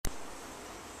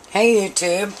Hey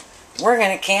YouTube, we're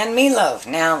going to can meatloaf.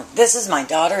 Now, this is my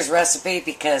daughter's recipe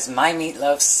because my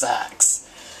meatloaf sucks.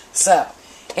 So,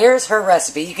 here's her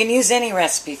recipe. You can use any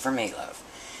recipe for meatloaf.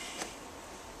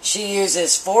 She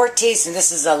uses 4 teaspoons,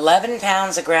 this is 11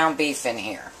 pounds of ground beef in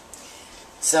here.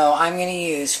 So, I'm going to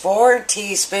use 4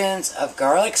 teaspoons of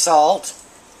garlic salt,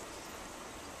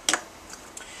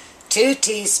 2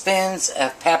 teaspoons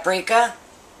of paprika,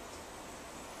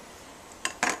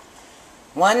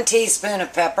 1 teaspoon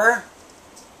of pepper,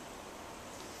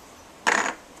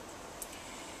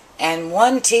 and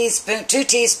 3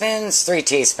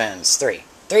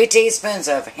 teaspoons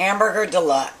of hamburger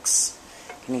deluxe.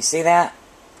 Can you see that?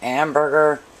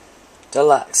 Hamburger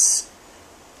deluxe.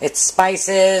 It's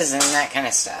spices and that kind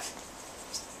of stuff.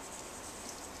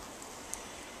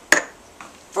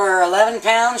 For 11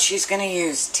 pounds, she's going to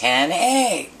use 10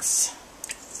 eggs.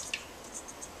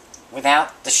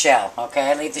 Without the shell,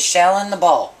 okay? Leave the shell in the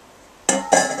bowl.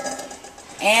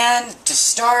 And to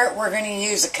start, we're going to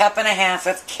use 1.5 cups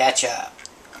of ketchup.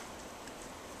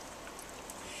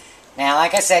 Now,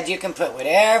 like I said, you can put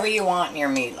whatever you want in your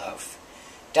meatloaf.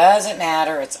 Doesn't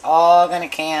matter, it's all going to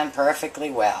can perfectly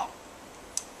well.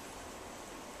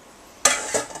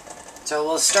 So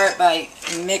we'll start by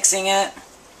mixing it.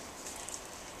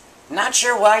 Not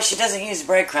sure why she doesn't use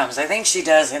breadcrumbs. I think she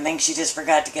does. I think she just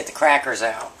forgot to get the crackers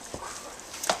out.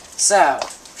 So,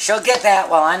 she'll get that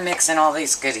while I'm mixing all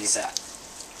these goodies up.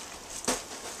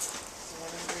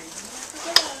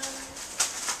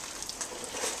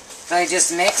 So I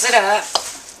just mix it up.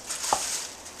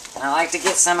 I like to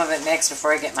get some of it mixed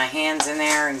before I get my hands in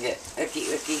there and get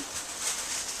ooky.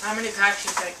 How many packs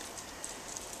you take?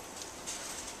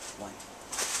 1.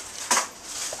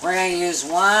 We're going to use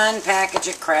 1 package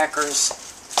of crackers.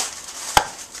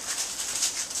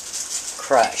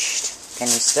 Crushed. Can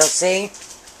you still see?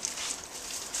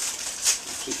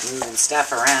 Keep moving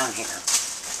stuff around here.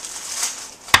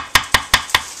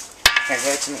 Here,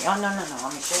 give it to me. Oh, no.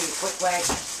 Let me show you a quick way.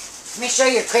 Let me show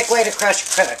you a quick way to crush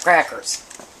crackers.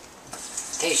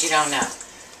 In case you don't know.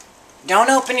 Don't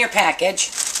open your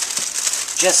package.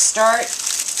 Just start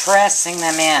pressing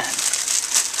them in.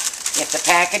 If the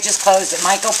package is closed, it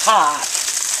might go pop.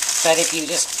 But if you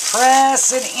just press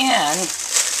it in,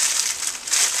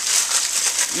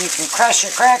 you can crush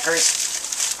your crackers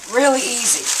really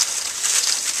easy.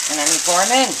 And then you pour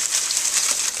them in.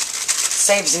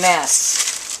 Saves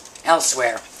mess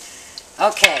elsewhere.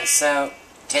 Okay, so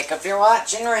take up your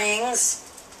watch and rings,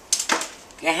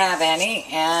 if you have any,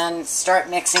 and start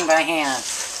mixing by hand.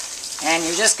 And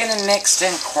you're just going to mix to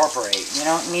incorporate. You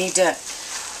don't need to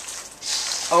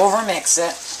overmix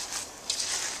it.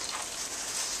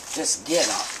 Just get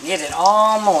it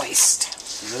all moist.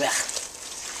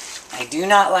 Blech. I do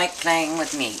not like playing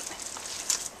with meat.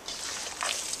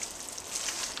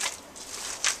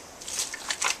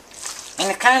 And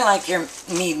it's kind of like your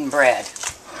kneading bread.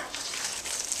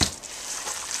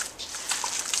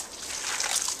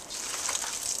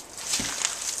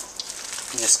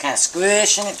 I'm just kind of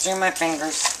squishing it through my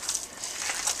fingers.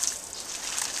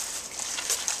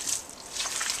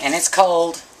 And it's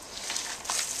cold.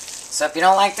 So if you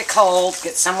don't like the cold,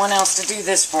 get someone else to do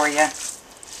this for you.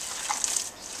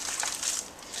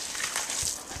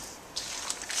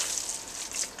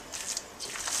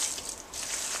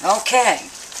 Okay.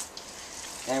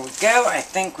 There we go. I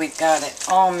think we've got it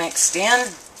all mixed in.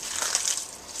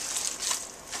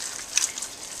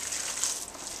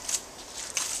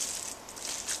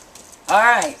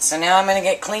 Alright, so now I'm going to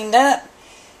get cleaned up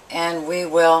and we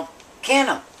will can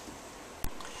them.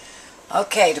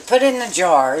 Okay, to put in the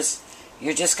jars,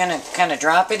 you're just going to kind of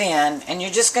drop it in, and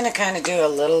you're just going to kind of do a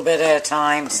little bit at a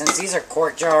time. Since these are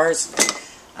quart jars,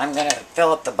 I'm going to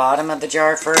fill up the bottom of the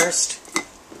jar first.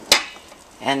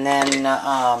 And then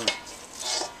I'm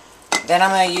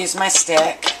going to use my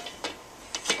stick,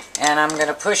 and I'm going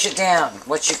to push it down.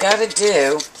 What you got to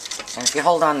do, and if you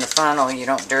hold on the funnel, you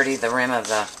don't dirty the rim of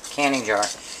the canning jar,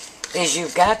 is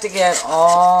you've got to get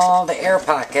all the air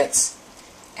pockets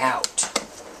out.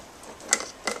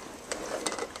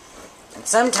 And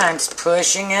sometimes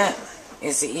pushing it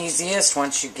is the easiest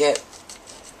once you get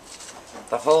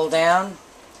the hole down.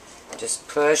 Just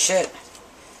push it,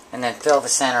 and then fill the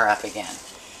center up again.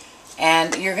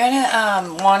 And you're going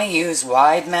to want to use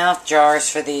wide mouth jars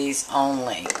for these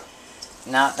only,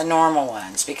 not the normal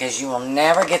ones, because you will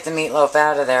never get the meatloaf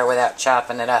out of there without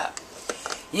chopping it up.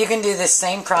 You can do this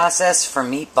same process for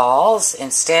meatballs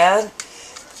instead,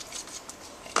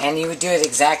 and you would do it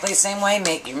exactly the same way.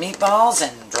 Make your meatballs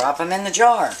and drop them in the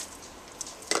jar.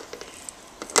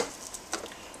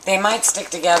 They might stick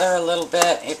together a little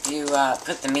bit if you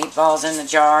put the meatballs in the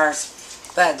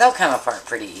jars, but they'll come apart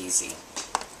pretty easy.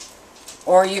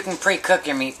 or you can pre-cook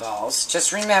your meatballs.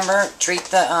 Just remember, treat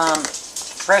the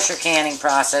pressure canning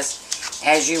process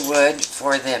as you would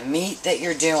for the meat that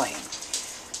you're doing.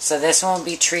 So this one will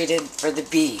be treated for the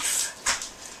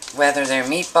beef, whether they're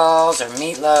meatballs or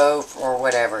meatloaf or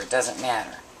whatever, it doesn't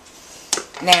matter.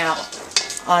 Now,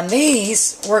 on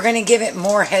these, we're going to give it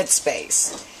more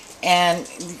headspace. And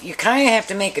you kind of have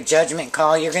to make a judgment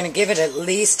call. You're going to give it at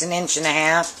least 1.5 inches.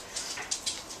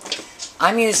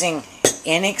 I'm using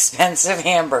inexpensive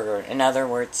hamburger, in other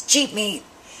words, cheap meat.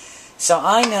 So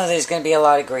I know there's going to be a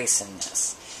lot of grease in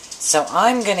this. So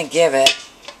I'm going to give it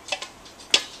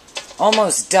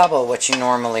almost double what you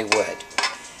normally would.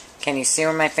 Can you see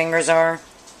where my fingers are?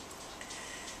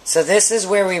 So this is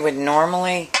where we would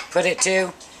normally put it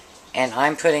to, and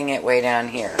I'm putting it way down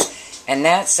here. And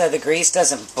that's so the grease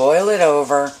doesn't boil it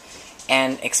over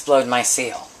and explode my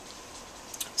seal.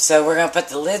 So we're going to put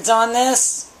the lids on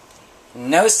this.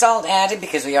 No salt added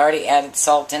because we already added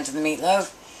salt into the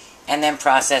meatloaf. And then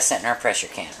process it in our pressure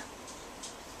canner.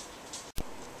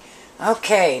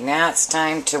 Okay, now it's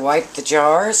time to wipe the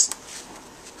jars.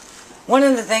 One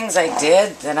of the things I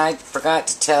did that I forgot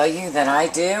to tell you that I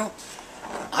do,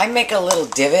 I make a little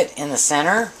divot in the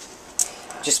center.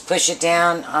 Just push it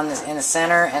down in the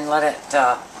center and let it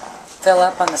fill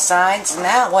up on the sides. And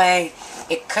that way,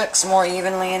 it cooks more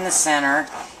evenly in the center.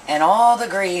 And all the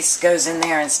grease goes in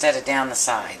there instead of down the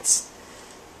sides.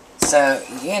 So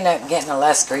you end up getting a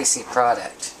less greasy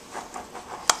product.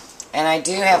 And I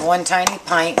do have one tiny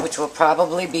pint, which will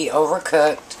probably be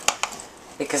overcooked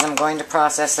because I'm going to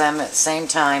process them at the same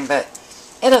time. But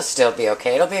it'll still be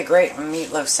okay. It'll be a great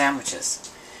meatloaf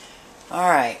sandwiches.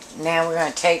 Alright, now we're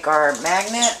going to take our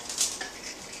magnet,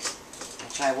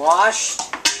 which I washed,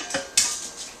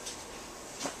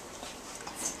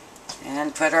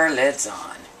 and put our lids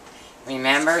on.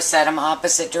 Remember, set them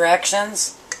opposite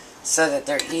directions so that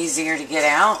they're easier to get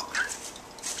out.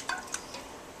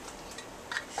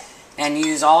 And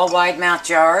use all wide mouth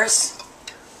jars.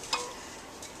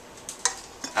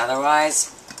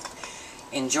 Otherwise,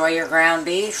 enjoy your ground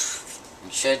beef.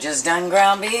 You should have just done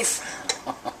ground beef.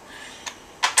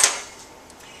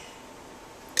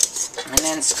 And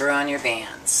then screw on your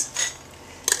bands.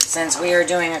 Since we are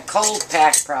doing a cold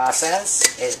pack process,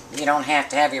 you don't have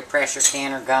to have your pressure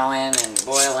canner going and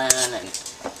boiling and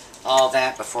all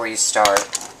that before you start.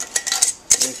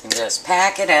 You can just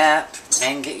pack it up,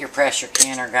 then get your pressure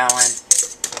canner going,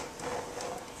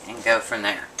 and go from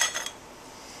there.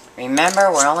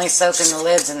 Remember, we're only soaking the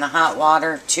lids in the hot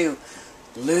water to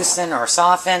loosen or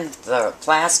soften the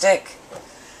plastic,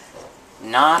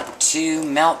 not to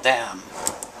melt them.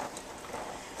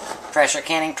 Pressure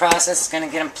canning process is going to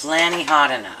get them plenty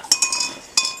hot enough.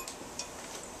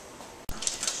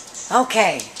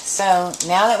 Okay, so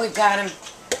now that we've got them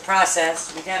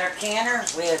processed, we got our canner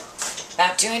with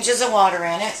about 2 inches of water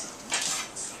in it.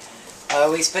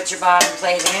 Always put your bottom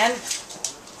plate in.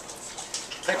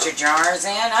 Put your jars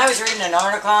in. I was reading an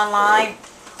article online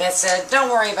that said, don't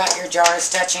worry about your jars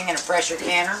touching in a pressure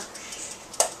canner.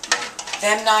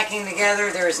 Them knocking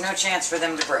together, there is no chance for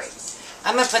them to break.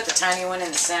 I'm going to put the tiny one in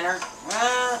the center.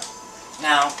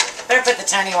 No, better put the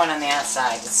tiny one on the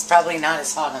outside. It's probably not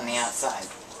as hot on the outside.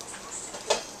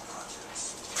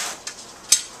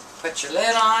 Put your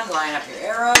lid on, line up your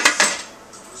arrows.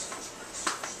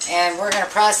 And we're going to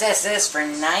process this for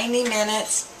 90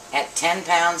 minutes at 10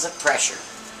 pounds of pressure.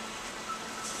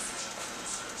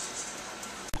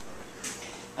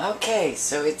 Okay,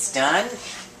 so it's done.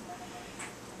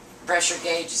 Pressure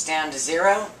gauge is down to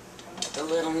 0. The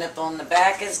little nipple in the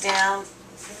back is down.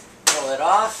 Pull it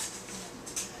off.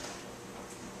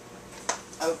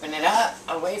 Open it up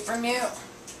away from you.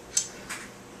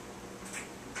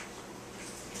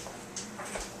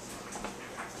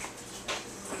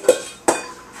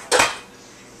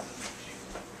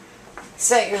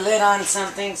 Set your lid on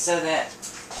something so that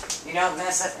you don't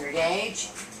mess up your gauge.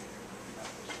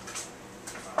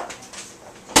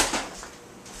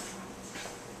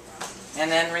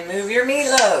 And then remove your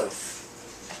meatloaf.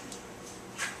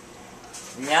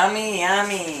 Yummy,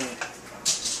 yummy.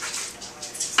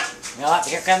 Oh,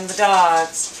 here come the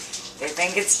dogs. They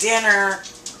think it's dinner.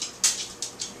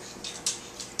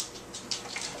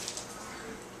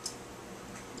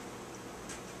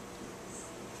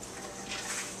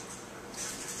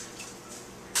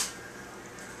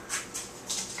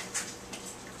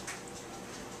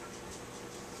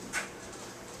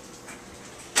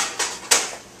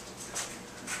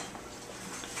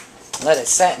 Let it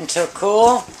set until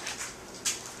cool.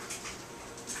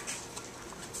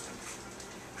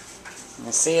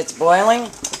 You see it's boiling?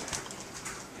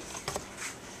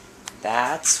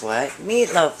 That's what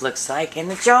meatloaf looks like in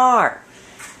the jar.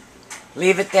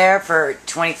 Leave it there for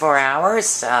 24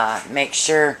 hours. Make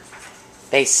sure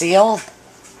they seal.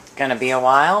 Gonna be a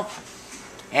while.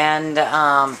 And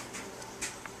you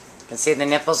can see the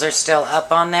nipples are still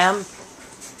up on them.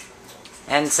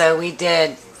 And so we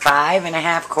did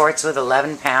 5.5 quarts with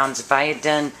 11 pounds. If I had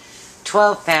done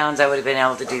 12 pounds, I would have been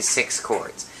able to do 6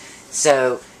 quarts.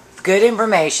 So, good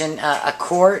information. A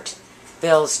quart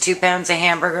fills 2 pounds of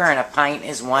hamburger, and a pint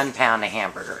is 1 pound of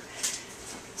hamburger.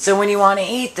 So when you want to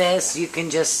eat this, you can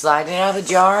just slide it out of the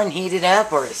jar and heat it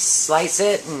up, or slice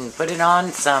it and put it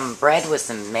on some bread with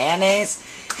some mayonnaise.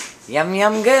 Yum,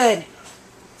 yum, good.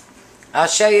 I'll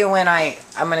show you when I'm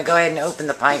going to go ahead and open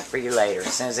the pint for you later,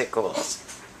 as soon as it cools.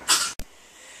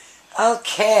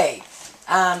 Okay.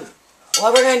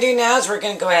 What we're going to do now is we're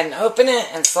going to go ahead and open it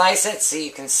and slice it so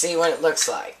you can see what it looks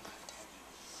like.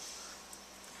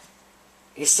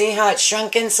 You see how it's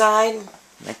shrunk inside?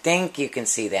 I think you can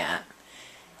see that.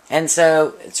 And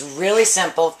so, it's really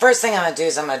simple. First thing I'm going to do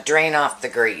is I'm going to drain off the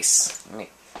grease. Let me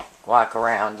walk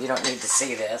around. You don't need to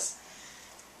see this.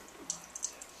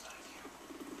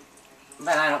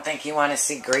 But I don't think you want to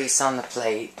see grease on the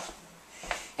plate.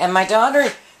 And my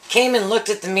daughter came and looked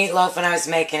at the meatloaf when I was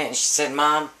making it, and she said,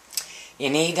 Mom, you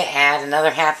need to add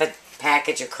another half a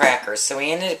package of crackers. So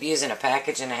we ended up using 1.5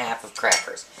 packages of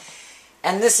crackers.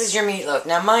 And this is your meatloaf.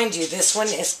 Now, mind you, this one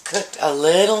is cooked a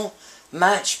little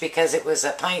much because it was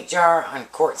a pint jar on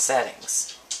quart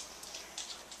settings.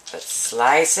 But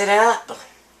slice it up.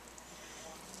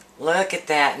 Look at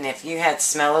that. And if you had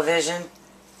smell-o-vision,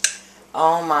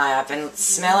 oh my, I've been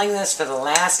smelling this for the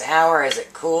last hour as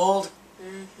it cooled.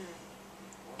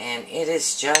 And it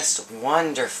is just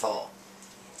wonderful.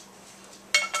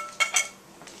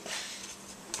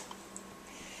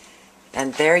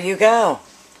 And there you go.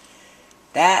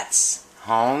 That's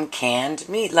home canned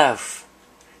meatloaf.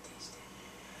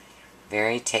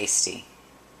 Very tasty.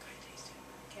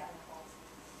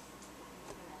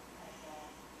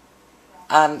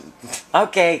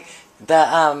 Okay,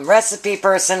 the recipe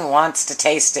person wants to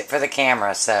taste it for the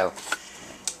camera, so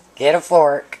get a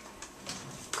fork.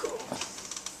 Cool.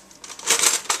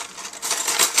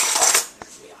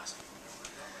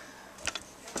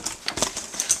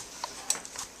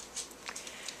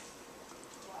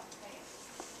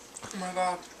 Oh my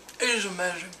god, it is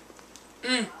amazing.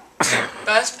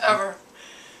 Best ever.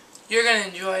 You're gonna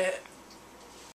enjoy it.